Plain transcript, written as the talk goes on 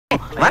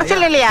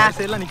வரச்சல இல்லையா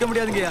எல்லாம் நிக்க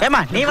முடியாதுங்க.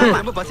 ஏமா நீ வா.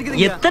 ரொம்ப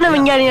பசிக்குதுங்க. எத்தனை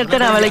விஞ்ஞானியத்தை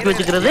நான் வேலைக்கு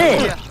வச்சுக்கிறது?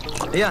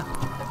 ஐயா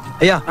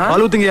ஐயா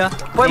பால் ஊத்துங்கயா.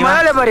 போய்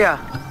மலையில பாரியா.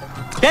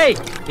 டேய்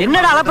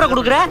என்னடா அலப்பற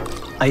குடுக்குற?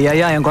 ஐயா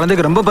ஐயா என்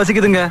குழந்தைக்கு ரொம்ப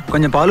பசிக்குதுங்க,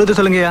 கொஞ்சம் பால் ஊத்த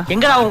சொல்லுங்கயா.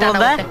 எங்கடா உன்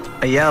குழந்தை?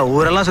 ஐயா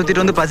ஊரெல்லாம்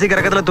சுத்திட்டு வந்து பசி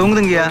கறக்கத்துல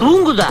தூங்குதுங்கயா.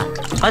 தூங்குதா?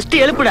 ஃபர்ஸ்ட்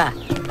எழுப்புடா.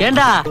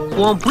 ஏண்டா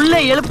உன் புள்ள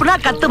எழுப்புனா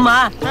கத்துமா,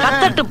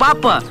 கத்தட்டு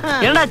பாப்போம்.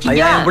 ஏண்டா ஐயா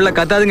சிங்கா? என் புள்ள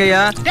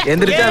கத்தாதுங்கய்யா,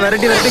 எந்திரிச்சா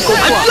விரட்டி விரட்டி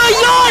கொப்புவா.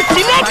 ஐயோ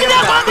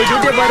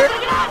சினேக்குதே பாரு.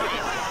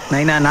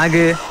 நைனா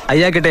நாகு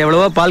ஐயா கிட்ட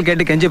எவ்வளவோ பால்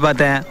கேட்டு கெஞ்சி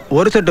பார்த்தேன்,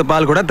 ஒரு சொட்டு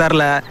பால் கூட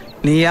தரல.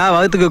 நீயா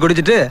வகுத்துக்கு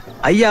குடிச்சிட்டு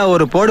ஐயா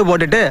ஒரு போடு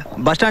போட்டுட்டு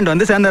பஸ் ஸ்டாண்ட்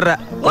வந்து சேர்ந்துடுற.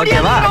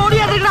 ஓகேவா?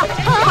 ஓடியாடுடா.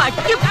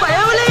 பக்கி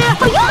பயவலே.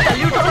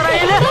 தள்ளி விட்டு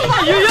போறாயில.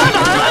 ஐயோ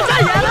நாராசா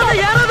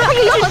ஏறத.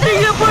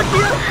 சிங்க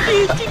போட்டியா.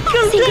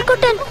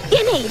 சிங்கக்குட்டன்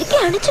என்ன இருக்கே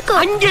அணைச்சுக்கோ.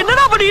 அங்க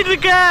என்னடா பண்ணிட்டு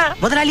இருக்க?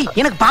 முதலாளி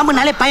எனக்கு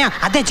பாம்புனாலே பயம்,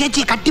 அதான்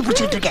சேச்சி கட்டி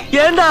பிடிச்சிட்டு இருக்கேன்.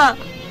 ஏண்டா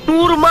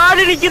 100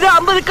 மாடு நிக்குது,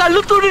 50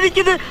 கல்லு தூணி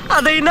நிக்குது,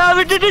 அதை நான்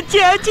விட்டுட்டு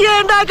சேச்சி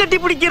ஏண்டா கட்டி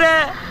பிடிக்கிற?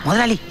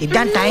 முதலாளி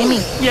இதான்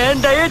டைமிங்.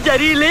 ஏண்டாயே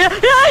சரியில்லையா?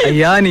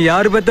 ஐயா நீ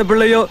யாரு பெத்த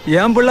பிள்ளையோ,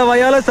 என் பிள்ளை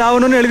வயால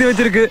சாவணும்னு எழுதி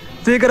வச்சிருக்கு.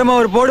 சீக்கிரமா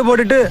ஒரு போடு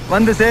போட்டுட்டு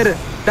வந்து சேரு.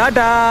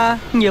 டாடா.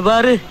 இங்க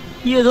பாரு,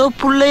 ஏதோ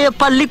புள்ளைய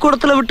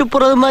பள்ளிக்கூடத்துல விட்டு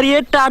போறது மாதிரியே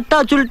டாட்டா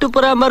சொல்லிட்டு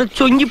போற மாதிரி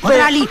சொங்கி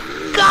முதலாளி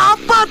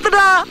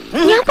காப்பாத்துடா.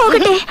 நான்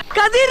போகட்டே.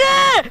 கதிரே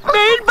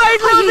மெயின்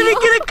பாயிண்ட்ல வந்து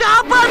நிக்கிற,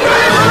 காப்பாத்து.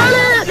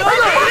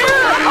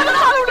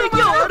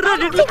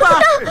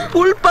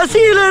 புல்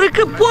பசியில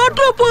இருக்கு,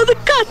 போட்ட போது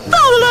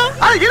கத்தாதுல.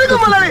 இருக்கு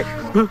முதலாளி.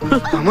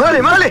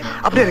 முதலாளி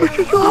அப்படியே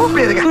இருக்கு,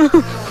 அப்படியே இருக்கு.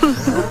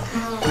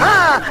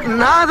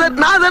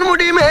 நாதன்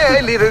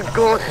முடிமேல்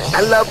இருக்கும்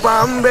நல்ல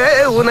பாம்பே,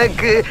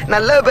 உனக்கு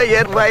நல்ல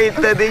பெயர்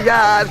வைத்தது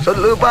யார்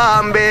சொல்லு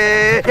பாம்பே.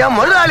 என்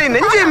முதலாளி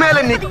நெஞ்சு மேல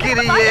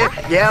நிக்கிறியே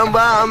ஏன்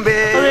பாம்பே.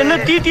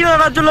 என்ன டீட்டியா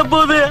சொல்ல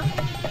போகுது?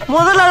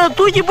 முதல்ல அதை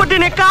தூக்கி போட்டு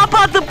என்னை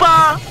காப்பாத்துப்பா.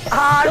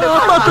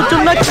 காப்பாத்து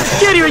சொன்னா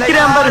கச்சேரி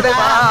வைக்கிறேன் பாரு.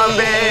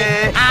 பாம்பே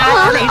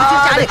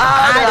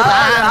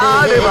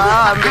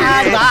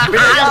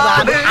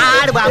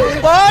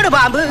போடு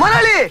பாம்பு.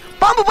 முதலாளி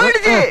பாம்பு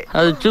போயிடுச்சு.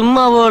 அது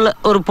சும்மா போல,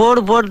 ஒரு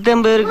போடு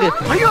போட்டுட்டேன் போயிருக்கு.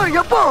 ஐயோ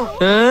எப்போ?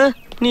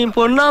 நீ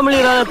பொன்னாமலி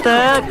ராகத்தை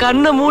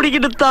கண்ணை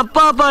மூடிக்கிட்டு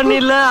தப்பா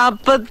பண்ணில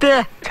அப்பத்தே.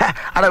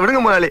 அட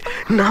விடுங்க முதலாளி,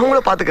 நான்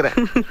உங்களை பாத்துக்கிறேன்.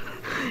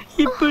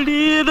 இப்படி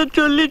இதை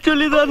சொல்லி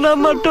சொல்லிதான்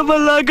நான்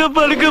மட்டமல்லாக்க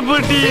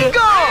படுக்கப்பட்டியே.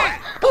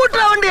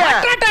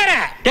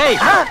 டேய்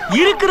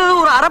இருக்கிறது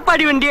ஒரு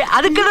அரப்பாடி வண்டி,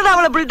 அதுக்குன்னு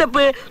அவளை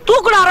பில்டப்பு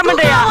தூக்குட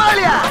அரமண்டையா.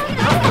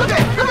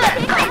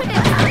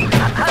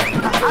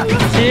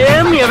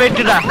 சேம்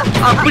எவைட்டுடா,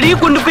 அப்படியே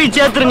கொண்டு போய்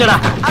சேர்த்துருங்கடா.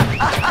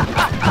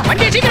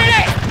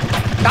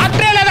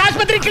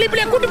 ஆஸ்பத்திரி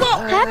கிளிப்பிலே கூட்டு போ.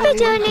 Happy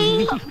journey.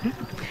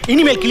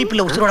 இனிமேல்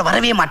கிளிப்பில் உசுரோட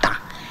வரவே மாட்டான்.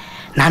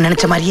 நான்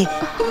நினைச்ச மாதிரியே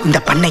இந்த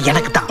பண்ணை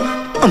எனக்கு தான்,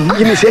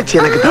 இனி சேர்ச்சி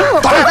எனக்கு தான்.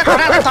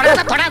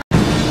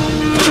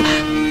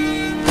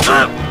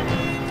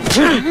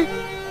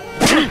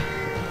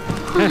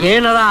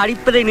 ஏனடா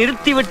அடிப்பதை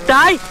நிறுத்தி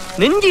விட்டாய்?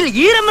 நெஞ்சில்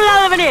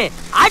ஈரமில்லாதவனே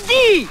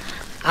அடி.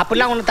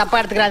 அப்படிலாம் ஒண்ணு தப்பா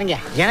எடுத்துக்கிறாதீங்க,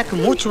 எனக்கு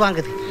மூச்சு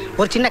வாங்குது.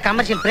 ஒரு சின்ன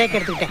கமர்ஷியல் பிரேக்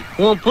எடுத்துக்கிட்டேன்.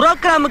 உன்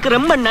புரோகிராமுக்கு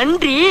ரொம்ப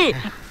நன்றி.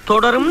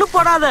 தொடரும்னு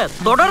போடாத,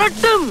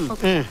 தொடரட்டும்.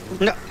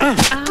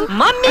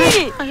 மம்மி,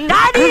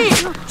 டாடி,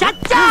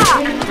 சச்சா,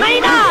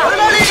 மைனா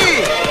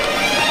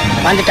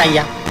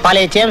வந்துட்டாங்க.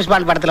 பழைய ஜேம்ஸ்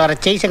பாண்ட் படத்துல வர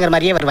ஜெய்சங்கர்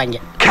மாதிரியே வருவாங்க.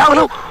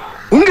 கேவலம்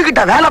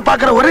உங்ககிட்ட வேலை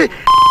பார்க்குற ஒரு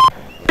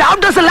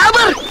டாக்டர்ஸ்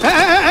லேபர்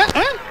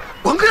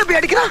உங்களை போய்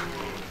அடிக்கிறான்.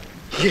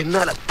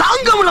 என்னால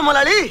தாங்க முடியல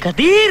முதலாளி.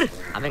 கதீர்,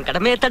 அவன்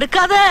கடமையை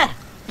தடுக்காத.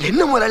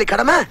 என்ன முதலாளி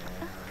கடமை?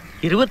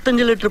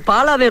 25 லிட்டர்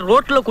பால் அவன்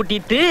ரோட்ல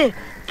கூட்டிட்டு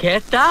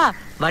கேட்டா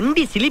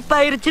வண்டி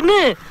சிலிப்பாயிருச்சுன்னு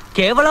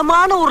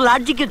கேவலமான ஒரு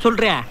லாஜிக்க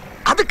சொல்றேன்.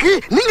 அதுக்கு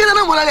நீங்க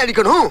தானே முதலாளி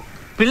அடிக்கணும்.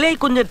 பிள்ளை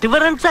கொஞ்சம்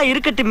டிஃபரன்ஸா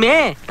இருக்கட்டுமே.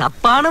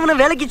 தப்பானவனை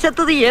வேலைக்கு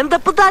சேர்த்தது ஏன்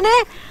தப்பு தானே?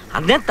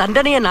 அந்த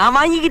தண்டனைய நான்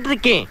வாங்கிக்கிட்டு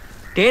இருக்கேன்.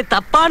 டே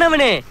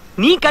தப்பானவனே,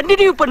 நீ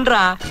கண்டினியூ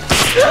பண்றா.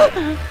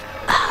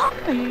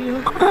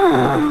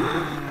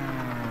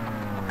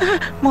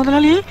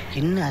 முதலாளி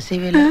என்ன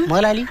அசைவேல?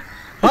 முதலாளி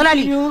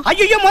முதலாளி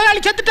ஐயோ முதலாளி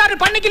செத்துட்டாரு,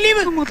 பண்ணைக்கு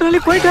லீவு. முதலாளி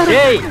போயிட்டாரு.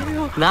 டேய்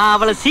நான்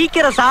அவளை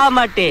சீக்கிரம் சாக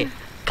மாட்டேன்.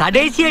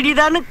 கடைசி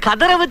அடிதான்னு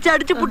கதற வச்சு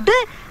அடிச்சு புட்டு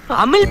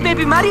அமில்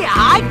பேபி மாதிரி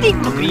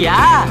ஆக்டிங் பண்றியா?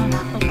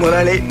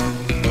 முதலாளி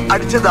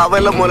அடிச்சது அவன்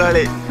இல்ல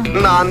முதலாளி,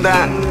 நான்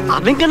தான்.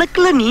 அவன்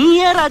கணக்குல நீ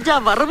ஏன் ராஜா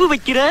வரவு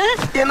வைக்கிற?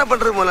 என்ன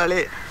பண்றது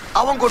முதலாளி,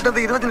 அவன் கொட்டது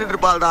 20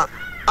 லிட்டர் பால் தான்,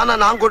 ஆனா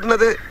நான்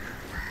கொட்டினது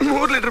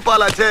 100 லிட்டர்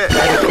பால் ஆச்சு.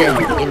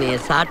 என்னைய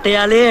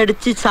சாட்டையாலே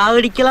அடிச்சு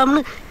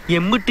சாவடிக்கலாம்னு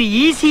எம்பிட்டு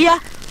ஈஸியா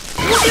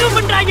முடிவு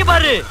பண்றாங்க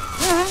பாரு.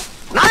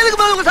 நான்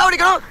எதுக்கு உங்க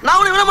சாவடிக்கணும்? நான்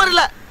உனக்கு விட மாதிரி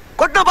இல்ல.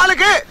 கொட்டின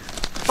பாலுக்கு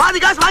பாதி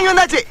காசு வாங்கி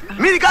வந்தாச்சு,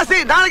 மீதி காசு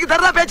நாளைக்கு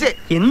தரதா பேச்சு.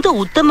 எந்த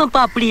உத்தமப்பா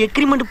அப்படி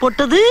எக்ரிமெண்ட்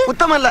போட்டது?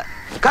 உத்தமம் இல்ல,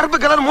 கருப்பு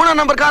கலர் 3ஆம்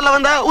நம்பர் கார்ல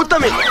வந்த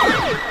உத்தமி.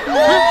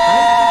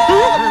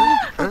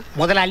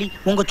 முதலாளி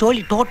உங்க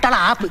சோழி டோட்டலா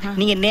ஆப்.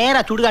 நீங்க நேரா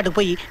சுடுகாட்டுக்கு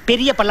போய்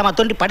பெரிய பள்ளமா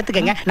தோண்டி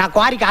படுத்துக்கங்க. நான்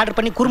குவாரிக்கு ஆர்டர்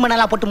பண்ணி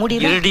குருமனலா போட்டு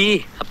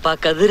மூடிடுறேன். அப்பா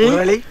கதிரு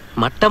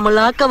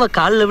மட்டமல்லாக்க அவ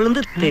காலில்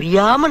விழுந்து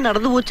தெரியாம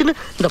நடந்து போச்சுன்னு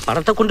இந்த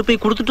பணத்தை கொண்டு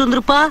போய் கொடுத்துட்டு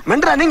வந்திருப்பா.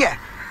 மென்றா நீங்க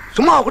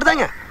சும்மா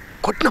கொடுத்தாங்க?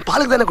 கொட்டின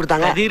பாலுக்கு தானே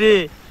கொடுத்தாங்க. கதிரு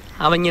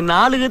அவங்க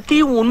 4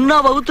 கத்தியும் ஒன்னா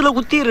வகுத்துல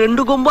குத்தி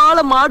 2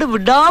 கொம்பால மாடு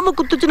விடாம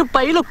குத்துச்சுன்னு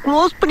பையில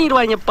க்ளோஸ்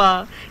பண்ணிடுவாங்கப்பா.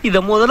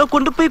 இத முதல்ல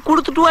கொண்டு போய்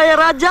கொடுத்துட்டு வாயா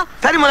ராஜா.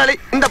 சரி முதலாளி,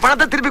 இந்த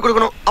பணத்தை திருப்பி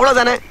கொடுக்கணும்,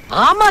 அவ்வளவுதானே?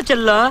 ஆமா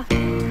செல்ல,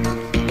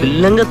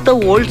 பில்லங்கத்த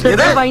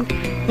ஹோல்சேல் வாங்கி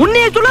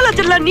உன்னைய சொல்லல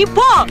செல்ல, நீ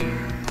போ.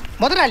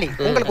 முதலாளி,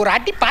 உங்களுக்கு ஒரு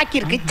அடி பாக்கி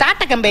இருக்கு.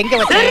 சாட்ட கம்பை எங்க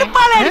வச்சே?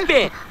 செருப்பால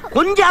அடிப்பே.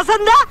 கொஞ்சம்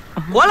அசந்தா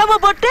கொலம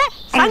போட்டு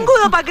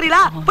சங்குத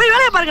பாக்குறீங்களா? போய்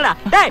வேலைய பாருங்கடா.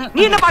 டேய்,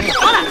 நீ என்ன பாக்க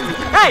போற?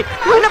 டேய்,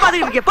 நீ என்ன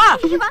பாத்துக்கிட்டு இருக்க? பா.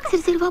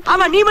 சரி சரி வா.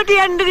 ஆமா, நீ மட்டும்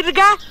ஏன் நின்னுகிட்டு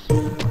இருக்க?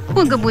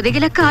 உங்க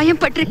முதுகில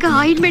காயம் பட்டிருக்க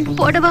ஆயின்மென்ட்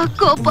போடவா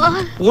கோபால்?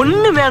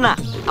 ஒண்ணு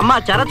வேணாம். அம்மா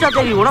சரச்சா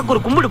தேவி, உனக்கு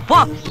ஒரு கும்பிடு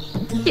போ.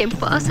 என்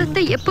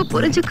பாசத்தை எப்ப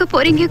புரிஞ்சுக்க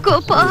போறீங்க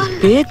கோபால்?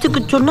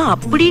 பேச்சுக்கு சொன்னா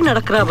அப்படி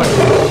நடக்கறவ.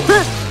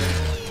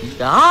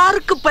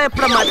 யாருக்கு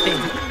பயப்பட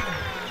மாட்டேன்.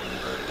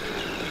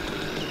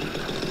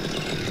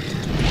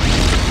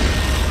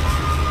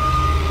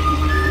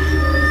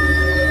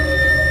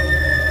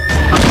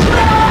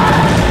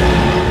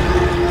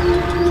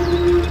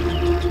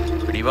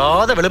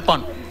 பிடிவாத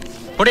வெளுப்பான்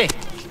போடே.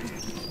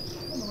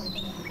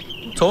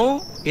 சோ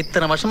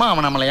இத்தனை வருஷமா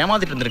அவன் நம்மளை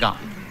ஏமாத்திட்டு இருந்திருக்கான்.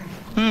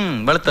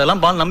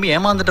 வெளுத்தெல்லாம் பால் நம்பி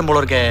ஏமாந்துட்டேன்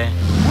போல இருக்கே.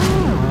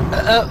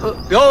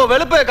 யோ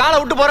வெளுப்பு, காலை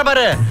விட்டு போற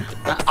பாரு.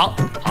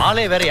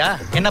 ஆளே வேறையா?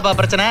 என்னப்பா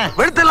பிரச்சனை?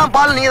 வெளுத்தெல்லாம்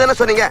பால் நீங்க தானே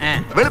சொன்னீங்க.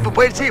 வெளுப்பு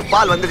போயிடுச்சு,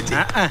 பால் வந்துடுச்சு.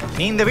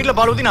 நீ இந்த வீட்டுல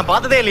பால் ஊத்தி நான்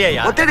பார்த்ததே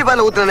இல்லையா? ஒத்தடி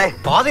பால் ஊத்துனே.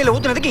 பாதையில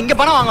ஊத்துனதுக்கு இங்க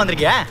பணம் வாங்க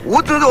வந்திருக்கியா?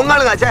 ஊத்துனது உங்க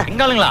ஆளுங்க.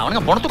 எங்க ஆளுங்களா?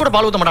 அவனுங்க பணத்து கூட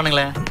பால் ஊத்த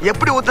மாட்டானுங்களே.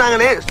 எப்படி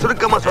ஊத்துனாங்கன்னு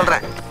சுருக்கமா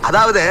சொல்றேன்.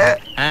 அதாவது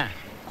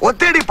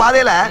ஒத்தடி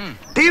பாதையில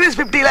டிவிஎஸ்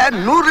 50ல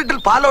 100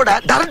 லிட்டர் பாலோட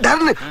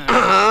டர்னு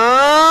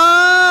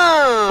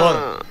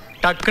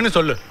டக்குன்னு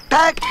சொல்லு.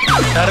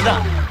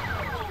 சரிதான்.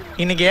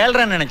 இன்னைக்கு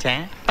 7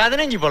 நினைச்சேன்,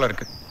 15 போல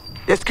இருக்கு.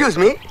 Excuse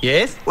me.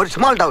 எஸ். ஒரு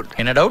ஸ்மால் டவுட்.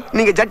 என்ன டவுட்?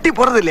 நீங்க ஜட்டி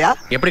போறது இல்லையா?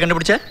 எப்படி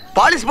கண்டுபிடிச்ச?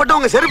 பாலிஷ் போட்டு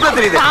உங்க செருப்புல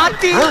தெரியுது.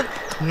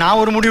 நான்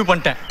ஒரு முடிவு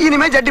பண்ணிட்டேன்.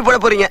 இனிமே ஜட்டி போட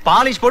போறீங்க.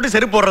 பாலிஷ் போட்டு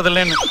செருப்பு போடுறது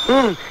இல்லன்னு.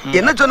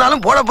 என்ன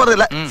சொன்னாலும் போட போறது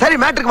இல்ல. சரி,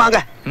 மேட்ருக்கு வாங்க.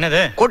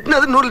 என்னது?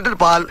 கொட்டினது 100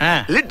 லிட்டர் பால்,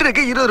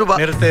 லிட்டருக்கு 20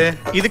 ரூபாய். நிறுத்து.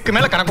 இதுக்கு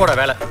மேல கணக்கோட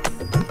வேலை.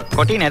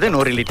 கொட்டினது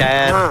 100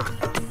 லிட்டர்.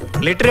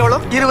 லிட்டர்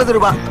எவ்வளவு? 20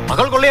 ரூபாய்.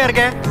 பகல் கொள்ளையா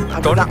இருக்க.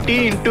 20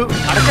 into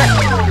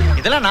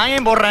இதெல்லாம் நான்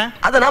ஏன் போடுறேன்?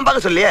 அத நான்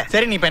பார்க்க சொல்லியே.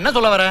 சரி, நீ இப்ப என்ன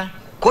சொல்ல வர?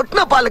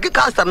 கொட்டின பாலுக்கு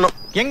காசு தரணும்.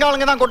 எங்க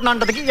ஆளுங்க தான்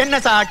கொட்டினான்றதுக்கு என்ன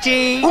சாட்சி?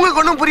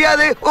 உங்களுக்கு ஒண்ணும்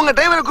புரியாது. உங்க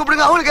டிரைவரை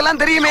கூப்பிடுங்க, அவங்களுக்கு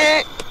எல்லாம் தெரியுமே.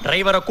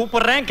 டிரைவரை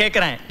கூப்பிடுறேன்,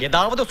 கேக்குறேன்.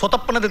 ஏதாவது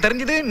சொதப்பனது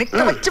தெரிஞ்சது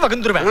நிக்க வச்சு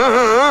வகுந்துருவேன்.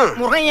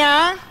 முறையா?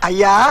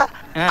 ஐயா,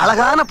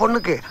 அழகான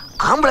பொண்ணுக்கு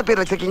ஆம்பளை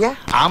பேர் வச்சிருக்கீங்க.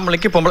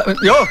 ஆம்பளைக்கு பொம்பளை?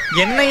 யோ,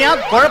 என்னையா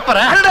குழப்பற?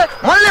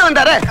 முதல்ல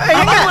வந்தாரு.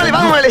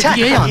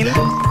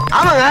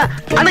 ஆமாங்க,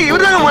 அன்னைக்கு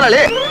இவர்தாங்க முதலாளி.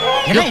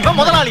 என்ன இவன்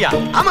முதலாளியா?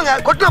 ஆமாங்க,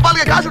 கொட்டின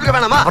பாலுக்கு காசு கொடுக்க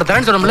வேணாமா? அப்புறம்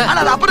தரேன்னு சொன்னோம்ல.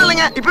 அது அப்புறம்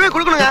இல்லைங்க, இப்பவே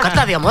கொடுக்கணுங்க.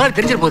 கத்தாதியா, முதல்ல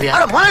தெரிஞ்சிரு போதியா?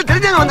 முதல்ல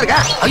தெரிஞ்சாங்க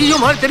வந்திருக்கேன். ஐயோ,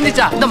 முதல்ல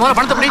தெரிஞ்சிச்சா? இந்த முதல்ல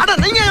பணத்தை படி.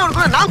 நீங்க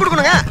நான்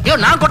கொடுக்கணுங்க. ஐயோ,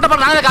 நான் கொட்ட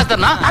பால் நானே காசு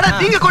தரணும். அட,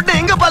 நீங்க கொட்ட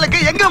எங்க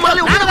பாலுக்கு எங்க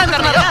முதலாளி உங்களுக்கு தான்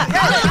தரணும்.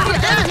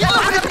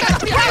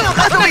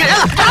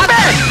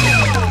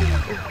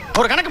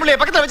 ஒரு கணக்கு பிள்ளைய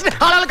பக்கத்துல வச்சு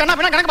ஆளால கண்ணா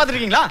பின்னா கணக்கு பாத்துட்டு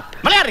இருக்கீங்களா?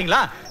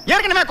 விளையாடுறீங்களா?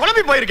 ஏற்கனவே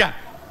குழம்பி போயிருக்கேன்.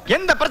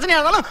 எந்த பிரச்சனையா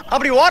இருந்தாலும்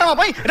அப்படி ஓரமா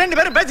போய் 2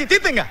 பேரும் பேசி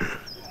தீர்த்துங்க.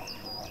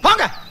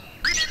 போங்க.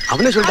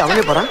 அவனே சொல்லிட்டு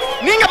அவனே போறான்.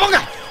 நீங்க போங்க.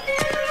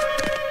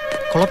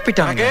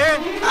 குழப்பிட்டாங்க.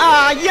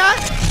 ஐயா,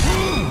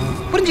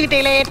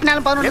 புரிஞ்சுக்கிட்டீங்களே? 8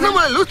 நாள் 11 என்ன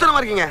முதல்ல லூஸ்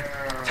தரமா இருக்கீங்க?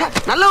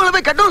 நல்லவங்கள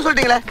போய் கட்டவும்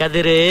சொல்லிட்டீங்களே.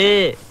 கதிரு,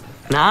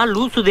 நான்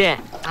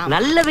லூசுதேன்.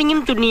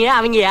 நல்லவங்கன்னு சொன்னியே,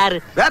 அவங்க யாரு?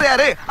 வேற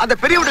யாரு? அந்த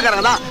பெரிய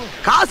வீட்டுக்காரங்க தான்.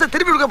 காசை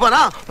திருப்பி கொடுக்க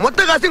போனா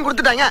மொத்த காசையும்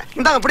கொடுத்துட்டாங்க.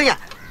 இந்தாங்க பிடிங்க.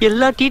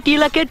 எல்லா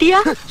டீட்டெயிலா கேட்டியா?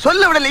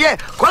 சொல்ல விடலையே,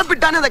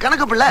 குழப்பிட்டானே அந்த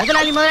கணக்கு பிள்ளை.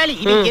 முதலாளி,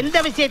 இவன் எந்த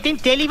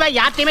விஷயத்தையும் தெளிவா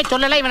யார்ட்டையுமே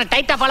சொல்லல. இவனை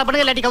டைட்டா ஃபாலோ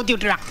பண்ணுங்க, இல்லாட்டி கவுத்தி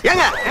விட்டுறான்.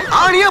 ஏங்க,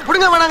 ஆணியா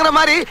புடுங்க வேணாங்கிற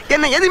மாதிரி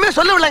என்ன எதுவுமே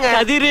சொல்ல விடலங்க.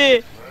 கதிரு,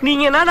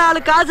 நீங்க என்ன 4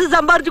 காசு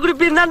சம்பாரிச்சு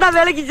குடிப்பீங்கடா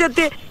வேலைக்கு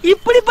சேர்த்து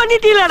இப்படி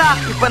பண்ணிட்டீங்களாடா?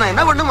 இப்ப நான்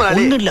என்ன பண்ணணும்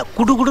முதலாளி? ஒண்ணும் இல்ல,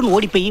 குடுகுடுன்னு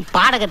ஓடி போய்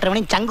பாட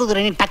கட்டுறவனையும்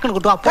சங்குதுரனையும் டக்குன்னு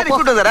கூட்டுவா. சரி,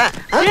 கூட்டு வரேன்.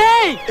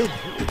 ஏய்,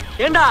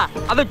 ஏண்டா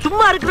அவன்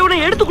சும்மா இருக்கிறவனை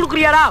எடுத்து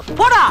குடுக்குறியாடா?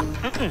 போடா.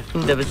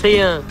 இந்த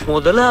விஷயம்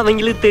முதல்ல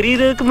அவங்களுக்கு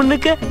தெரியறதுக்கு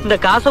முன்னுக்கு இந்த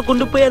காசை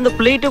கொண்டு போய் அந்த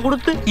பிளேட்டை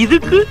கொடுத்து,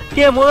 இதுக்கு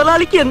என்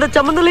முதலாளிக்கு எந்த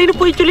சம்பந்தம் இல்லைன்னு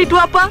போய் சொல்லிட்டு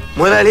வாப்பா.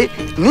 முதலாளி,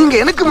 நீங்க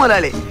எனக்கு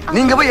முதலாளி.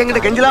 நீங்க போய்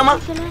எங்கிட்ட கெஞ்சலாமா?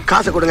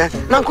 காசை கொடுங்க,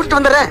 நான் கூட்டிட்டு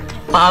வந்துடுறேன்.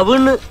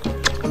 பவுன்னு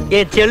ஏ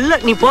செல்ல,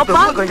 நீ போப்பா.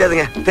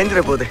 கொஞ்சாதுங்க,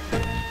 தெரிஞ்சிட போகுது.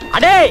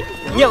 அடே,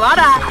 இங்க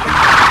வாடா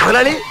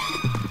முதலாளி.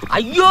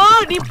 ஐயோ,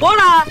 நீ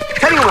போடா.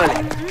 சரிங்க முதலாளி.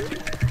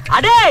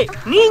 அடே,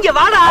 நீ இங்க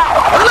வாடா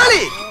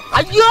முதலாளி.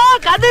 ஐயோ,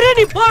 கதிரு,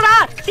 நீ போடா.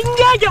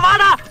 சிங்க, இங்க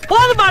வாடா.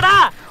 போதுமாடா?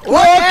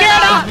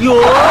 ஓகேடா. ஐயோ,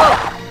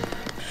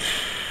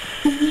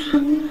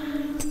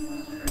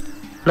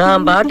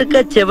 நான்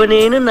பாட்டுக்க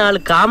செவனேன்னு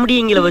 4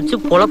 காமெடிங்களை வச்சு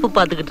பொழப்பு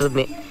பாத்துக்கிட்டு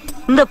இருந்தேன்.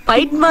 இந்த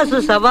பைட்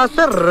மாஸ்டர்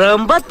சவாசம்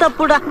ரொம்ப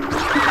தப்புடா.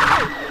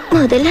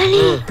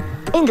 முதலாளி,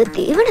 இந்த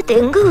தீவனத்தை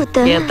எங்க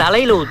ஊத்த? என்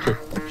தலையில ஊத்து.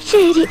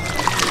 சரி.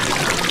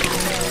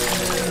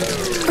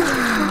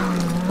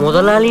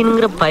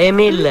 முதலாளிங்கிற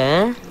பயமே இல்ல.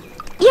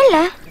 இல்ல,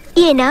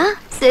 ஏன்னா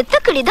செத்த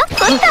கிளிதான்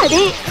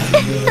கொத்தாதே.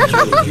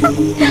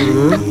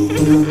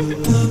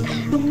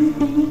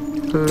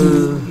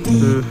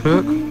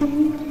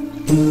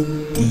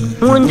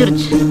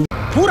 முடிஞ்சிருச்சு.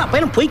 பூரா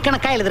பையனும் பொய்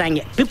கணக்கா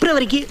எழுதுறாங்க.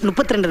 பிப்ரவரிக்கு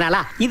 32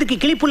 நாளா? இதுக்கு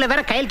கிளிப்புள்ள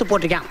வேற கையெழுத்து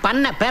போட்டிருக்கான்.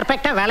 பண்ண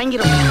பெர்ஃபெக்ட்டா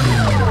விளங்கிரும்.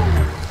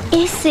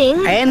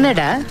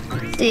 என்னடா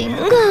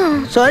சிங்கம்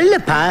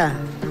சொல்லுப்பா.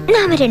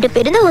 நாம 2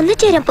 பேரும் தான் ஒண்ணு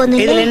சேர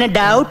போறோம். இதுல என்ன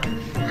டவுட்?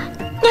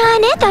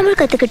 நானே தமிழ்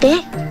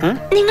கத்துக்கிட்டேன்.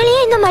 நீங்களே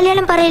இந்த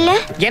மலையாளம் பரையில?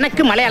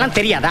 எனக்கு மலையாளம்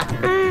தெரியாதா?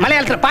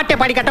 மலையாளத்துல பாட்டே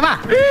பாடி காட்டவா?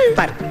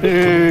 பாரு.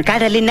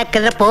 கடலின்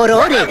நக்கரை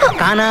போறோரே,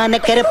 காணா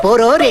நக்கரை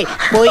போறோரே,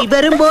 போய்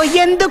வரும் போய்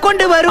எந்த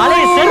கொண்டு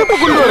வரும் செருப்பு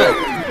கொண்டு வரும்.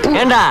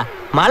 ஏண்டா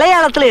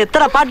மலையாளத்துல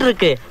எத்தனை பாட்டு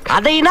இருக்கு,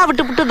 அதையினா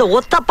விட்டு விட்டு இந்த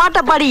ஒத்த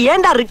பாட்டை பாடி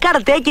ஏண்டா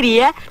ரிக்கார்ட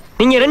தேய்க்கிறிய?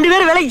 நீங்க 2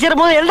 பேரும் வேலைக்கு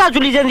சேரும் போது என்னடா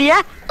சொல்லி சேர்ந்தீங்க?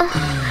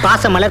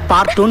 பாசமலர்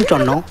பார்ட் 2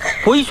 சொன்னோம்.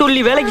 பொய்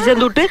சொல்லி வேலைக்கு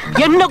சேர்ந்து விட்டு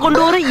என்ன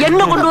கொண்டு வரும்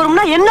என்ன கொண்டு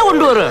வரும்னா என்ன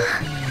கொண்டு வரும்?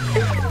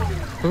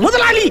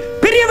 முதலாளி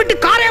பெரிய விட்டு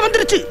காரே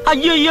வந்துருச்சு.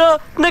 ஐயோ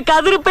இந்த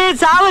கதிர்பைய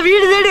சாவ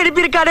வீடு தேடி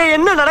அனுப்பியிருக்கானே,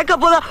 என்ன நடக்க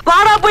போதா?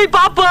 வாடா போய்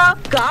பாப்போம்.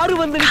 காரு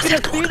வந்து நிக்கிற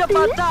ஸ்பீட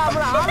பார்த்தா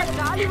அவன் ஆளை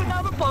காலி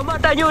விடாம போக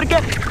மாட்டாங்க. ஒருக்க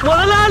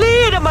முதலாளி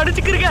என்ன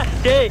மன்னிச்சுக்கிறீங்க.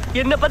 டேய்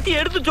என்ன பத்தி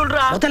எடுத்து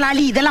சொல்றா.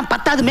 முதலாளி இதெல்லாம்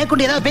பத்தாது,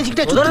 மேற்கொண்டு ஏதாவது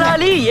பேசிக்கிட்டே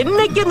முதலாளி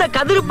என்னைக்கு இந்த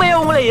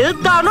கதிர்பைய உங்களை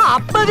எதிர்த்தானோ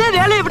அப்பவே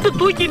வேலையை விட்டு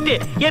தூக்கிட்டு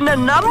என்ன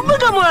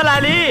நம்புங்க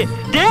முதலாளி.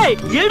 டேய்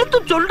எடுத்து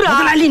சொல்றா.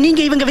 முதலாளி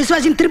நீங்க இவங்க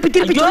விசுவாசின்னு திருப்பி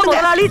திருப்பி சொல்லுங்க.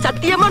 முதலாளி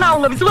சத்தியமா நான்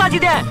உங்க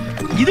விசுவாசிதேன்.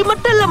 இது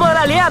மட்டும் இல்ல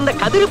முதலாளி, அந்த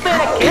கதிர்பைய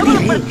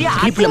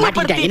கேவலப்படுத்தி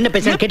மாட்டிட்டேன். என்ன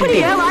பேச கேட்டுட்டு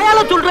வாயால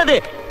சொல்றது.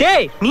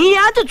 டேய்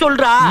நீயாச்சும்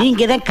சொல்றா.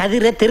 நீங்க தான்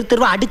கதிரை தெரு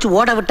தெருவா அடிச்சு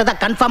ஓட விட்டதா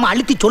கன்ஃபார்மா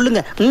அழுத்தி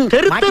சொல்லுங்க.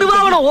 தெரு தெருவா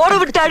அவனை ஓட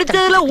விட்டு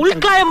அடிச்சதுல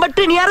உள்காயம்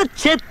பட்டு நீ யாரும்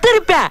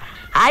செத்திருப்ப.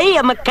 ஐ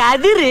அம்ம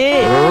கதிரு.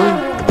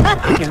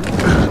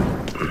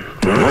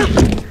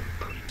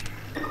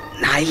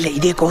 நான் இல்ல,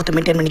 இதே கோவத்தை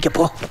மெயின்டைன் பண்ணிக்க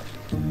போ.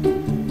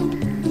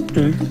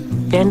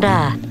 ஏண்டா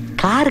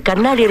கார்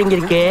கண்ணாடி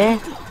இறங்கிருக்கே,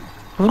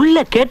 உள்ள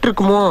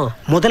கேட்டிருக்குமோ?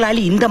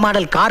 முதலாளி இந்த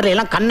மாடல் கார்ல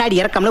எல்லாம் கண்ணாடி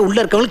இறக்காமல உள்ள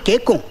இருக்கவங்க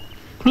கேட்கும்.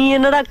 நீ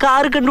என்னடா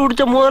காரு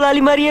கண்டுபிடிச்ச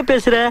முதலாளி மாதிரியே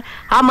பேசுற?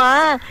 ஆமா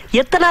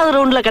எத்தனாவது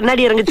ரவுண்ட்ல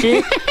கண்ணாடி இறங்குச்சு?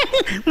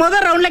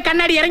 முதல் ரவுண்ட்ல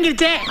கண்ணாடி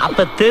இறங்கிருச்சே.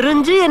 அப்ப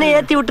தெரிஞ்சு என்னை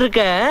ஏத்தி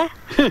விட்டுருக்க.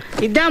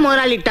 இதான்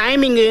முதலாளி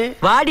டைமிங்.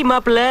 வாடி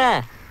மாப்பிள்ள,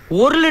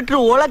 1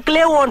 லிட்டர்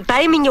உலக்கிலே உன்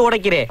டைமிங்க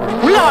உடைக்கிறேன்.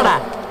 உள்ள வாடா.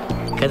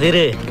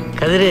 கதிரு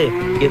கதிரு,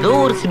 ஏதோ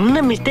ஒரு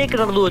சின்ன மிஸ்டேக்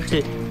நடந்து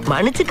வச்சு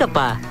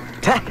மன்னிச்சுக்கப்பா.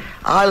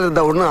 ஆள்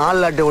இருந்த ஒண்ணு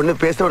ஆள்லாட்டு ஒண்ணு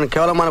பேசுற ஒண்ணு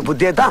கேவலமான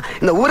புத்தியே தான்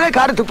இந்த ஊரே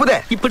காரு துப்புதே.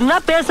 இப்படின்னா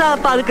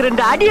பேசாதப்பா, அதுக்கு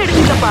 2 அடி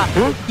அடிச்சுக்கப்பா.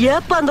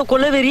 ஏப்பா அந்த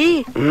கொலவெறி?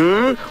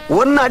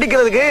 ஒன்னு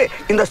அடிக்கிறதுக்கு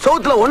இந்த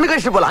சவுத்துல ஒண்ணு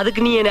கழிச்சு போலாம்.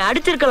 அதுக்கு நீ என்ன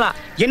அடிச்சிருக்கலாம்.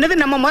 என்னது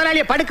நம்ம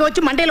முதலாளிய படுக்க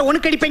வச்சு மண்டையில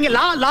ஒண்ணு கடிப்பீங்க?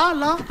 லா லா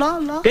லா லா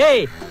லா.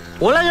 டேய்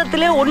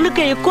உலகத்திலே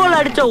ஒண்ணுக்கு எக்கோல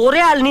அடிச்ச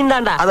ஒரே ஆள் நீ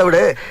தான்டா. அதை விட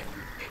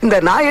இந்த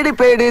நாயடி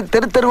பேடு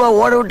தெரு தெருவா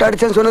ஓட விட்டு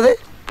அடிச்சேன்னு சொன்னது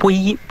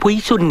பொய். பொய்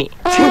சொன்னி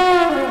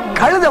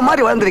கழுத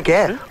மாதிரி வளர்ந்துருக்கே,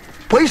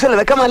 பொய் சொல்ல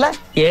வெக்கமா இல்ல?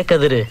 ஏ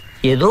கதிரு,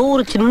 ஏதோ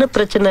ஒரு சின்ன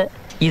பிரச்சனை,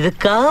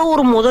 இதுக்காக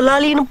ஒரு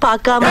முதலாளின்னு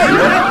பார்க்காம.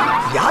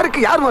 யாருக்கு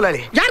யார்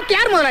முதலாளி? யாருக்கு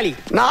யார் முதலாளி?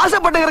 நான்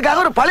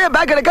ஆசைப்பட்டதுக்காக ஒரு பழைய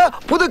பேக் எடுக்க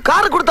புது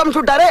கார் கொடுத்து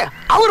அனுப்பிச்சு விட்டாரே,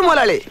 அவர்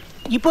முதலாளி.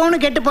 இப்போ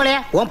ஒண்ணு கேட்டு போல,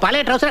 உன்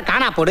பழைய ட்ரௌசரை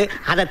காணா போடு,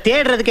 அதை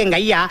தேடுறதுக்கு எங்க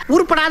ஐயா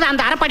உருப்படாத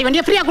அந்த அரப்பாடி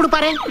வண்டியை ஃப்ரீயா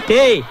கொடுப்பாரு.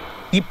 டேய்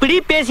இப்படி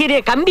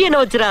பேசிறிய, கம்பி என்ன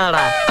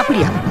வச்சிராடா.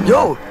 அப்படியா?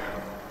 யோ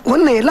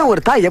உன்னை எல்லாம்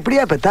ஒரு தாய்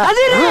எப்படியா பெத்தா?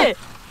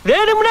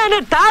 வேணும்னா என்ன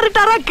டாரு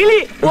டாரா கிளி,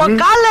 உன்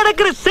கால்ல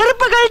நடக்கிற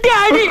செருப்ப கழட்டி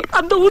அடி.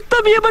 அந்த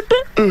உத்தமிய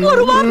மட்டும்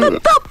ஒரு வார்த்தை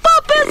தப்பா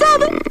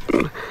பேசாத.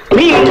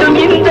 மீண்டும்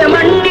இந்த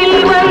மண்ணில்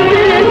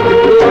வந்து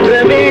தோன்ற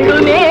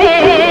வேண்டுமே,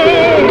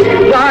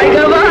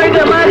 வாழ்க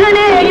வாழ்க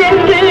மகனே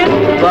என்று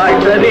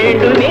வாழ்க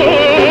வேண்டுமே.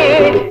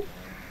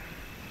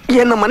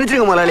 என்ன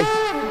மன்னிச்சுங்க முதலாளி.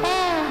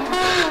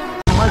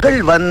 மகள்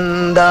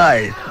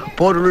வந்தாள்,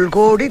 பொருள்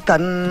கோடி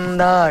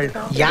தந்தாள்.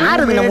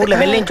 யாரு நம்ம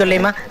ஊர்ல வெள்ளைன்னு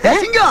சொல்லேமா?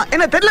 சிங்கம்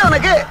என்ன தெரியல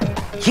உனக்கு?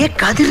 ஏ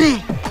கதிரு,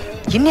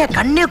 என்ன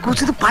கண்ணே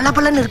கூசுது பல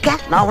பலன்னு இருக்க?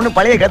 நான் ஒண்ணும்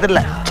பழைய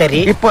கதிரல. சரி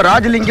இப்போ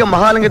ராஜலிங்கம்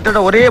மகாலிங்கத்தோட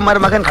ஒரே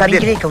மருமகன்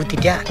கதிர்.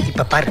 கவுத்திட்டியா?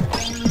 இப்ப பாரு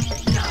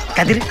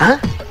கதிர்,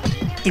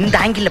 இந்த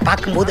ஆங்கிள்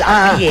பாக்கும்போது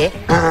அப்படியே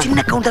சின்ன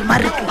கவுண்டர்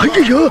மாதிரி இருக்கு.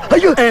 ஐயோ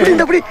ஐயோ,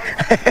 இந்த அப்படி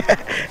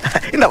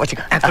இந்த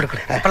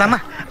வச்சுக்க. போலாமா?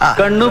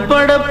 கண்ணு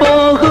பட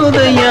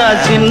போகுதையா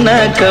சின்ன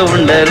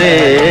கவுண்டரே,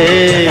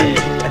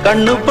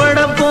 கண்ணு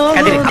பட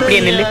போகுது.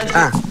 அப்படியே நில்லு.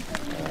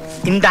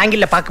 இந்த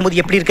ஆங்கிள் பாக்கும்போது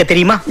எப்படி இருக்க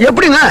தெரியுமா?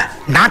 எப்படிங்க?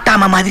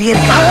 நாட்டாம மாதிரியே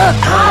இருக்கு.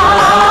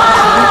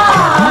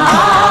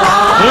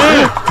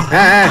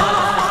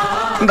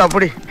 இந்த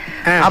அப்படி.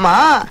 ஆமா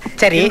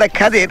சரி, இந்த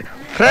கதிர்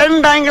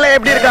ஃப்ரண்ட் ஆங்கிள்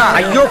எப்படி இருக்கா?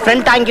 ஐயோ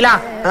ஃப்ரண்ட் ஆங்கிளா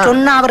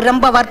சொன்னா அவர்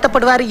ரொம்ப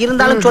வருத்தப்படுவாரு.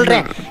 இருந்தாலும்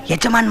சொல்றேன்,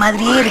 எஜமான்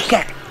மாதிரியே இருக்க.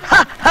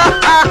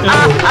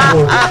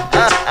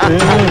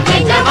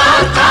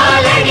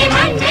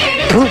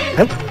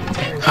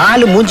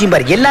 ஆளு மூஞ்சியும்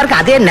பாரு,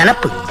 எல்லாருக்கும் அதே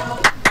நினப்பு.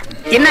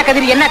 என்ன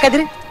கதிர் என்ன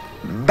கதிர்?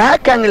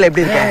 பேக் ஆங்கிள்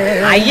எப்படி இருக்க?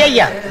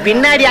 ஐயா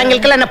பின்னாடி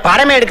ஆங்கிள்க்கெல்லாம் என்ன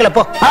படமே எடுக்கல.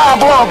 போ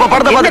போ,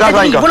 படத்தை பார்த்து காசு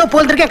வாங்கிக்கோ. இவ்வளவு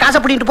போல் இருக்கேன், காசை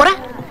பிடிட்டு போறேன்.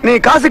 நீ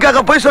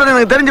காசுக்காக போய் சொல்றது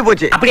எனக்கு தெரிஞ்சு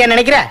போச்சு. அப்படியா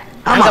நினைக்கிற?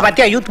 அங்க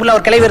பாத்தியா யூத் புள்ள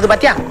ஒரு கிளை வருது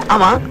பாத்தியா?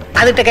 ஆமா,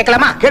 அதுகிட்ட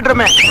கேட்கலாமா?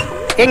 கேட்டுருமே.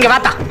 எங்க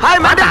வாத்தா?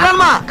 Hi madam,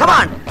 come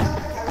on.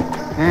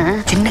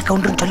 சின்ன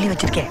கவுண்டர்னு சொல்லி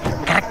வச்சிருக்கேன்,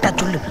 கரெக்டா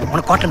சொல்லு.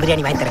 உனக்கு காட்டன்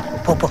பிரியாணி வாங்கி தரேன்.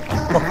 போ போ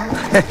போ.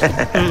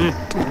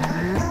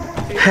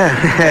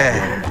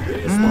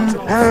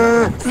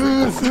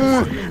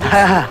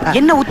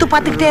 என்ன உத்து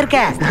பாத்துக்கிட்டே இருக்க?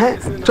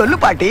 சொல்லு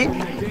பாட்டி,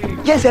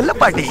 ஏன் செல்ல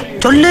பாட்டி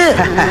சொல்லு.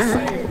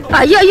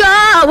 ஐயோ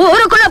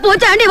ஊருக்குள்ள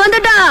பூச்சாண்டி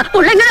வந்துட்டா,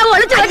 பிள்ளைங்களை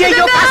ஒளிச்சு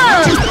வச்சிருக்க.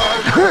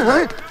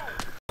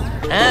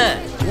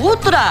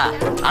 ஊத்துடா,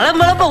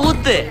 அலம்பலப்ப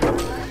ஊத்து.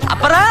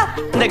 அப்புறம்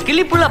இந்த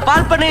கிளிப்புள்ள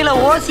பால் பண்ணையில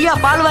ஓசியா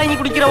பால் வாங்கி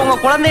குடிக்கிற உங்க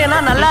குழந்தைன்னா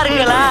நல்லா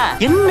இருக்குங்களா?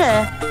 என்ன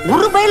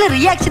ஒரு பையில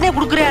ரியாக்ஷனே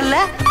குடுக்குறியால?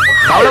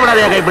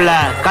 கவலைப்படாதயா கைப்புள்ள,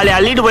 காலை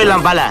அள்ளிட்டு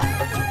போயிடலாம் பால.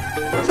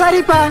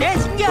 சரிப்பா.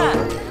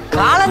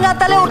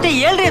 காலங்காத்தாலே ஒருத்தன்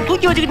 7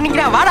 தூக்கி வச்சுக்கிட்டு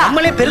நிக்கிறான். வாடா.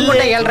 நம்மளே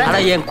பெருங்கொண்டை 7. அட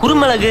என்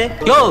குறுமிளகு.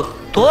 யோ,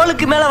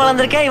 தோலுக்கு மேல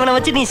வளர்ந்திருக்கேன், இவனை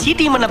வச்சு நீ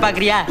சீட்டிங் பண்ண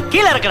பாக்குறியா?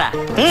 கீழே இருக்கடா.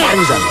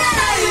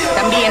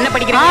 தம்பி என்ன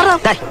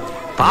படிக்கிறீங்க?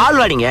 பால்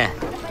வாடிங்க.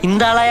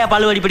 இந்த ஆளாயா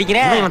பால் வாடி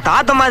படிக்கிறேன்? இவன்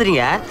தாத்த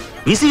மாதிரிங்க.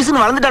 விசு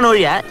விசுன்னு வளர்ந்துட்டான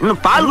ஒழிய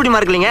இன்னும் பால் குடி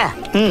மறக்கலீங்க.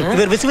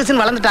 இவர் விசு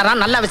விசுன்னு வளர்ந்துட்டாரா?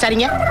 நல்லா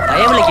விசாரிங்க.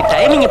 பயமலைக்கு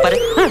டைமிங் பாரு.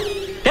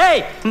 டேய்,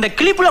 இந்த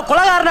கிளிப்புல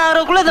கொலகாரனா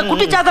ஆறக்குள்ள இந்த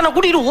குட்டிச்சாத்தனை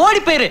கூட்டிட்டு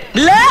ஓடி போயிரு.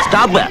 இல்ல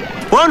ஸ்டாப்.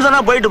 போன் சொன்னா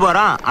போயிட்டு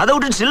போறான், அதை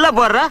விட்டு சில்ல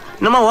போடுற.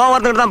 நம்ம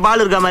ஓவரத்துக்கிட்ட தான்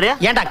பால் இருக்கா மாதிரியா?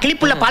 ஏன்டா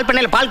கிளிப்புள்ள பால்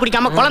பண்ணையில பால்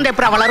குடிக்காம குழந்தை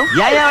எப்படா வளரும்?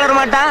 ஏன் வளர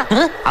மாட்டான்?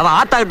 அவன்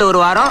ஆத்தா கிட்ட ஒரு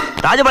வாரம்,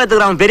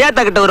 ராஜபாளையத்துக்கு அவன்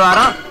பெரியாத்தா கிட்ட ஒரு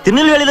வாரம்,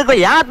 திருநெல்வேலியில இருக்க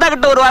ஏன் ஆத்தா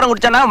கிட்ட ஒரு வாரம்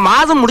குடிச்சானா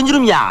மாசம்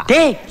முடிஞ்சிரும்யா.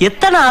 டேய்,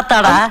 எத்தனை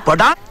ஆத்தாடா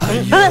போட்டா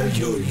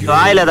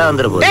வாயில தான்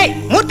வந்துரும். டேய்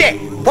மூத்தே,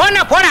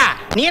 போனா போடா.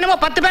 நீ என்னமோ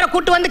 10 பேரை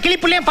கூட்டு வந்து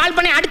கிளிப்புள்ளையும் பால்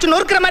பண்ணி அடிச்சு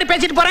நொறுக்குற மாதிரி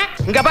பேசிட்டு போற.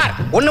 இங்க பார்,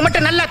 ஒண்ணு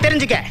மட்டும் நல்லா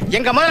தெரிஞ்சுக்க.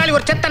 எங்க முதலாளி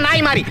ஒரு செத்த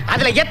நாய் மாதிரி.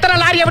 அதுல எத்தனை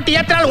லாரியை விட்டு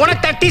ஏத்தனாலும்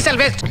உனக்கு தான் டீசல்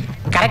வேஸ்ட்.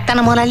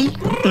 கரெக்டான முதலாளி?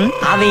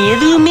 அவன்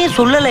எதுவுமே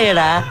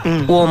சொல்லலையடா.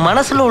 உன்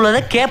மனசுல உள்ளத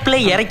கேப்ல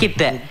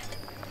இறக்கிட்ட.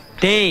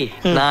 டேய்,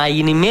 நான்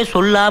இனிமே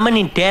சொல்லாம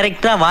நீ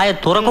டைரக்டா வாயை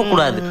துறக்க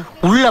கூடாது.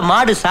 உள்ள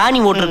மாடு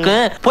சாணி ஓட்டிருக்கு,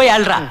 போய்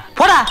அல்றா.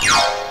 போடா.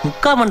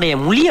 முக்கா மண்டைய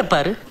முழிய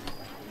பாரு.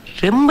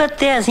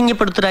 ரெம்பத்தே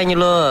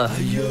அசிங்கப்படுத்துறாங்களோ?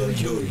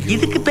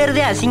 இதுக்கு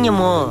பேருதே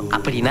அசிங்கமோ?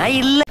 அப்படின்னா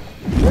இல்ல.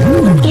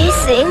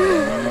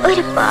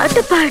 ஒரு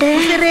பாட்டு பாடு.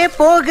 உசுரே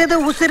போகுது,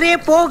 உசுரே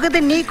போகுது,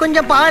 நீ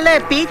கொஞ்சம் பால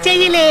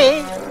பீச்சையிலே.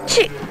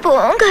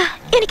 போங்க,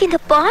 எனக்கு இந்த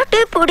பாட்டு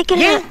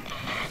பிடிக்கல.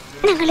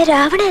 நாங்கள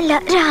ராவணன் இல்ல,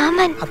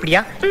 ராமன்.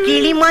 அப்படியா?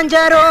 கிளி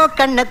மாஞ்சாரோ,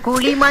 கண்ண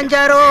கூலி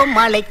மாஞ்சாரோ,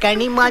 மலை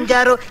கனி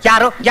மாஞ்சாரோ,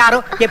 யாரோ யாரோ.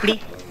 எப்படி?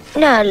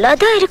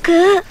 நல்லாதான் இருக்கு,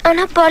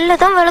 ஆனா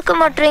பல்லதான் வளர்க்க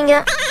மாட்டீங்க.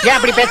 ஏன்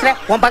அப்படி பேசுற?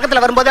 உன்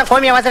பக்கத்துல வரும்போது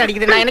கோமிய வாசனை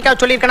அடிக்குது. நான்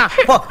என்னைக்காவது சொல்லியிருக்கேனா?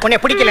 போ, உன்னை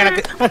பிடிக்கல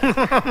எனக்கு.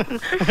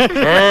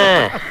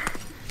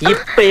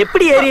 இப்ப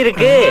எப்படி ஏறி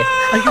இருக்கு?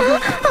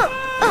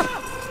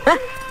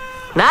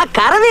 நான்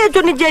கரவைய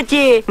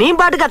சொன்னிச்சாச்சி, நீ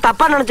பாட்டுக்கா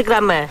தப்பா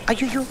நினைச்சுக்கிறாம.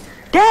 ஐயோ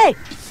டேய்,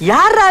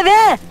 யாராவே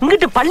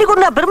இங்கிட்டு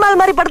பள்ளிக்கூடம் பெருமாள்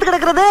மாதிரி படுத்து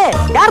கிடக்குறது?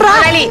 யாரா?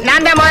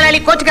 நான் தான் முதலாளி.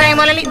 கோச்சுக்கிறேன்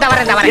முதலாளி. இந்த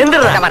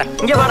வரேன்.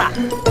 இங்க வாடா.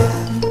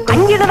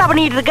 அங்க என்னடா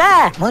பண்ணிட்டு இருக்க?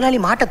 முதலாளி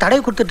மாட்டை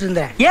தடவி கொடுத்துட்டு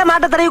இருந்தேன். ஏன்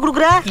மாட்டை தடவி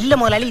கொடுக்குற? இல்ல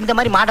முதலாளி, இந்த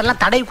மாதிரி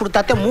மாடெல்லாம் தடவி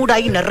கொடுத்தாத்தே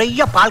மூடாகி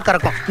நிறைய பால்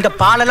கறக்கும். இந்த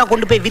பாலெல்லாம்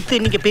கொண்டு போய்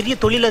வித்து நீங்க பெரிய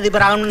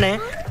தொழிலதிபர் ஆகணும்னு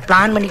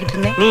பிளான் பண்ணிக்கிட்டு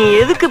இருந்தேன். நீ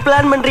எதுக்கு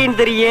பிளான்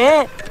பண்றீன்னு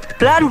தெரியும்.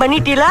 பிளான்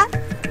பண்ணிட்டீங்களா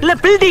இல்ல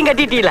பில்டிங்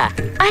கட்டிட்டீங்களா?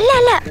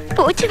 அல்ல,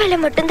 பூச்சி வேலை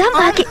மட்டும்தான்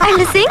பாக்கி.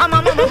 அல்ல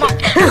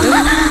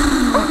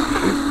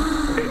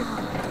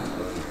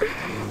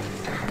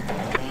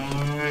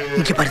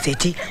இங்க பாரு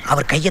சேச்சி,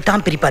 அவர்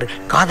கையத்தான் பிரிப்பாரு,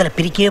 காதல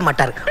பிரிக்கவே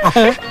மாட்டாரு.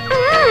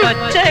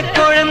 பச்சை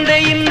குழந்தை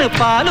இன்னும்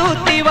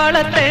பாலூத்தி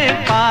வளர்த்தேன்,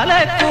 பாலை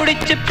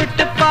குடிச்சு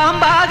பிட்டு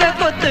பாம்பாக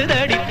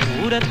கொத்துதடி.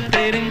 பூர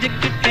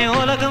தெரிஞ்சுக்கிட்டேன்,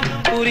 உலகம்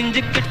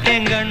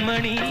புரிஞ்சுக்கிட்டேன்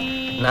கண்மணி.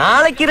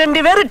 நாளைக்கு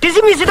 2 பேரும்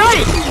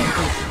டிசிமிசிடாய்.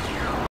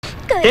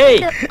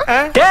 டேய்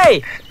டேய்,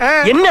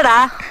 என்னடா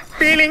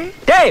ஃபீலிங்?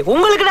 டேய்,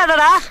 உங்களுக்கு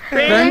என்னடா?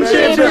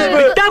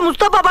 விட்டா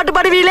முஸ்தபா பாட்டு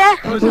பாடுவீங்களே.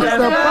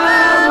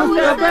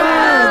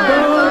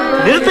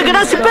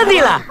 நிறுத்துக்கடா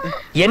சிப்பந்திகளா.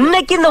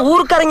 என்னைக்கு இந்த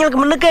ஊருக்காரங்களுக்கு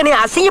முன்னுக்கு நீ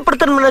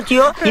அசிங்கப்படுத்தணும்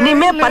நினைச்சியோ,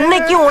 இனிமே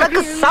பண்ணைக்கும்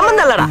உனக்கு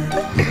சம்மந்தம் இல்லடா.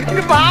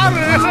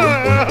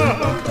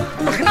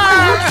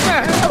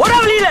 போடா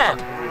வெளியில.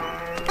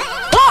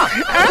 போ.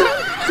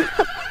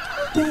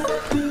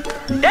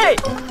 டேய்,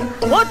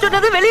 போ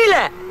சொன்னது வெளியில.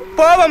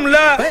 போவம்ல.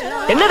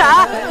 என்னடா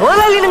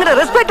முதலாளிங்கிற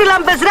ரெஸ்பெக்ட்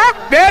இல்லாம பேசுற?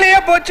 வேலையே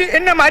போச்சு,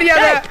 என்ன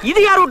மரியாதை? இது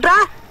யார் விட்டா?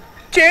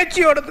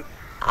 சேச்சியோடது.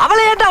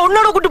 அவளை ஏன்டா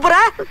உன்னோட கூட்டு போற?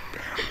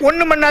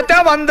 ஒண்ணு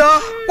மண்ணாத்தான்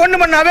வந்தோம், ஒண்ணு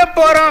மண்ணாவே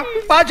போறோம்.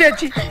 பா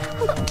சேச்சி.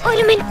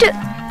 ஒரு மினிட்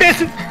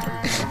பேசு.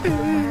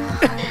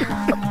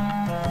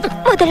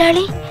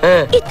 முதலாளி,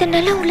 இத்தனை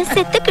நாள் உங்களை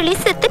செத்து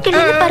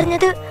கிளின்னு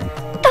പറഞ്ഞது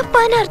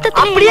தப்பான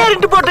அர்த்தத்துல. அப்படியே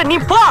இருந்து போட்ட நீ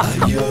போ.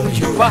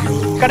 வா,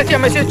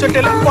 கடைசியா மெசேஜ்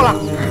சொல்லிட்டு போலாம்.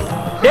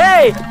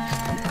 டேய்,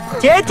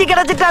 சேச்சி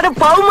கிடைச்சிட்டாரு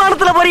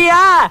பவுமானத்துல போறியா?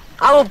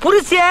 அவன்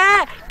புருஷன்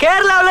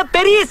கேரளாவுல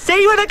பெரிய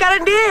செய்வன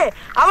கரண்டி,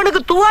 அவனுக்கு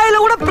துவாயில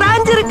கூட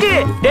பிரான்ச் இருக்கு.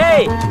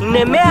 டேய்,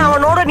 இன்னமே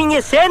அவனோட நீங்க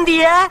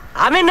சேர்ந்திய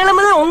அவன்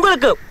நிலைமைதான்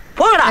உங்களுக்கு.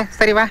 போடா.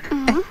 சரி வா.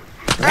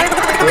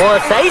 ஓ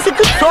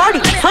சைஸுக்கு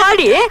சோடி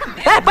சோடி.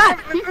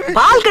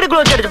 பால்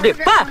கடைக்குள்ள வச்சு அடிச்சு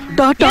பா.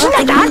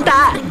 டாட்டா,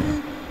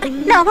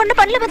 நான் ஒண்ணு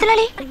பண்ணல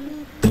முதலாளி.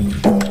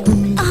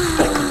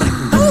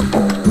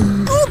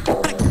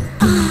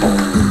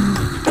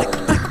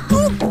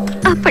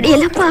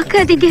 அப்படியெல்லாம்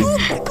பார்க்காதீங்க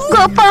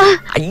கோபா.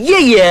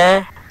 ஐயே,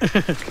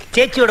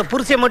 சேச்சியோட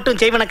புருஷன் மட்டும்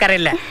செய்வனக்கார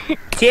இல்ல,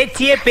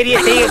 சேச்சியே பெரிய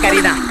செய்கைக்காரி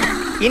தான்.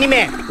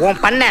 இனிமே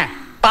உன் பண்ண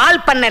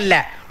பால் பண்ண இல்ல.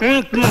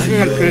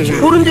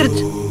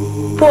 புரிஞ்சிருச்சு.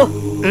 போ.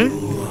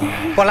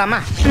 போலாமா?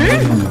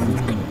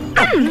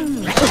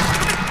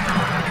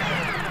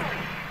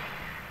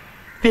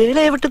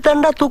 வேலையை விட்டு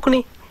தாண்டா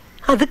தூக்குனே,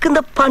 அதுக்கு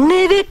இந்த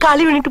பண்ணையவே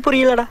காலி பண்ணிட்டு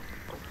போறீங்களடா.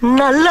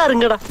 நல்லா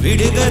இருங்கடா.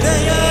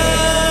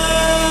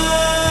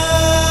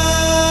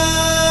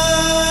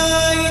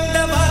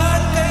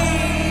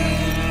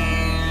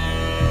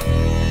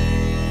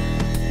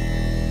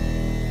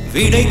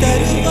 விடை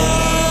தருவா.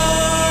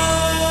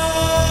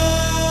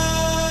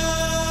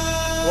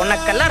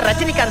 உனக்கெல்லாம்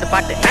ரஜினிகாந்த்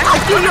பாட்டு.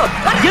 ஐயோ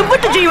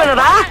எம்பிட்டு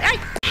செய்வனடா?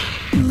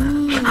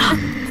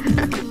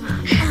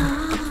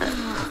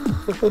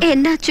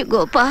 என்னாச்சு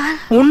கோபால்?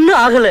 ஒண்ணு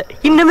ஆகல,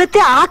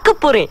 இன்னமேத்தே ஆக்க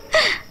போறேன்.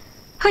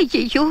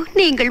 ஐயோ,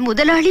 நீங்கள்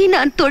முதலாளி,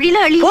 நான்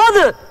தொழிலாளி.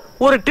 போது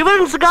ஒரு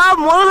டிஃபரன்ஸுக்கா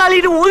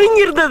முதலாளின்னு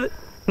ஒதுங்கி இருந்தது.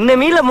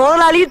 இன்னமீல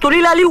முதலாளி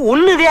தொழிலாளி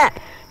ஒண்ணுதே.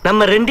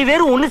 நம்ம 2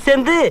 பேரும் ஒண்ணு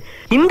சேர்ந்து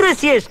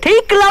இண்டஸ்ட்ரியை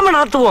ஸ்ட்ரைக் இல்லாம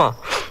நடத்துவோம்.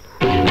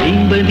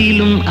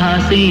 ஐம்பதிலும்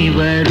ஆசை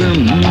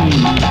வரும்,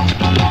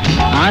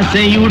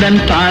 ஆசையுடன்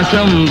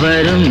பாசம்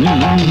வரும்,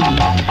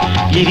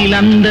 இதில்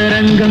அந்த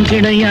ரங்கம்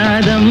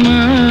கிடையாதம்மா.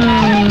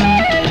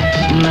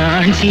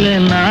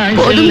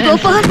 போதும்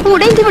கோபால்,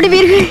 உடைந்து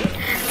விடுவீர்கள்.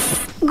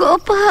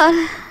 கோபால்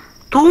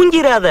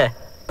தூங்கிராத,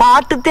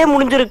 பாட்டுத்தே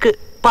முடிஞ்சிருக்கு,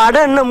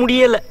 படம் என்ன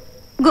முடியல.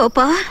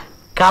 கோபால்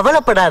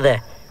கவலைப்படாத,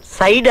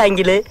 side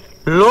angle,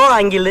 low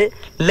angle,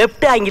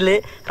 left angle,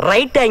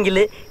 right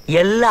angle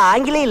எல்லா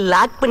ஆங்கிளையும்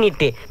லாக்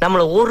பண்ணிட்டு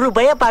நம்மள ஒரு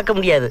பய பார்க்க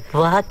முடியாது.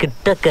 வா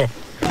கிட்டக்க.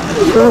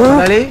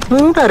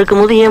 மூடா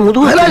இருக்கும் போது ஏன்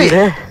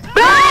முதுகு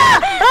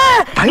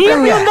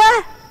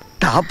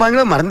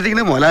தாப்பாங்கள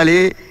மறந்துட்டீங்கன்னா முதலாளி.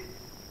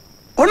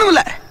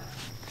 ஒண்ணுமில்ல,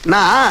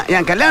 நான்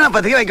என் கல்யாண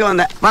பத்திரிக்கை வைக்க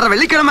வந்தேன். வர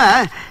வெள்ளிக்கிழமை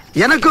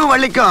எனக்கும்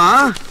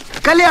வள்ளிக்கும்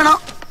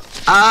கல்யாணம்.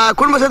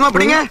 குடும்ப சேர்மா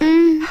பிடிங்க.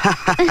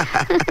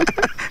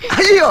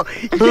 ஐயோ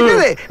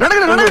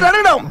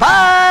நடக்கணும்.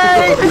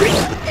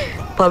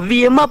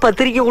 பவ்யமா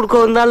பத்திரிக்கை கொடுக்க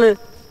வந்தாலும்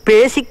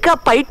பேசிக்கா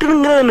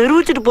பயிற்றுங்கிறத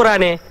நிரூபிச்சுட்டு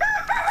போறானே.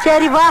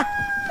 சரி வா.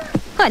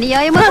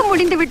 அநியாயமாக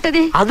முடிந்து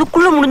விட்டதே.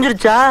 அதுக்குள்ள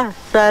முடிஞ்சிருச்சா?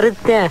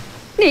 சரித்தேன்.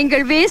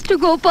 நீங்கள் வேஸ்ட்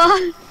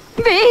கோபால்,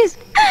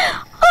 வேஸ்ட்.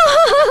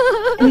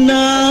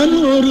 நான்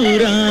ஒரு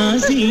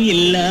ராசி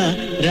இல்ல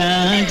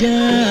ராஜா,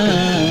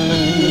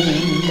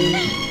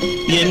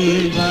 என்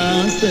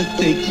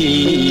வாசத்துக்கு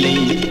இல்லை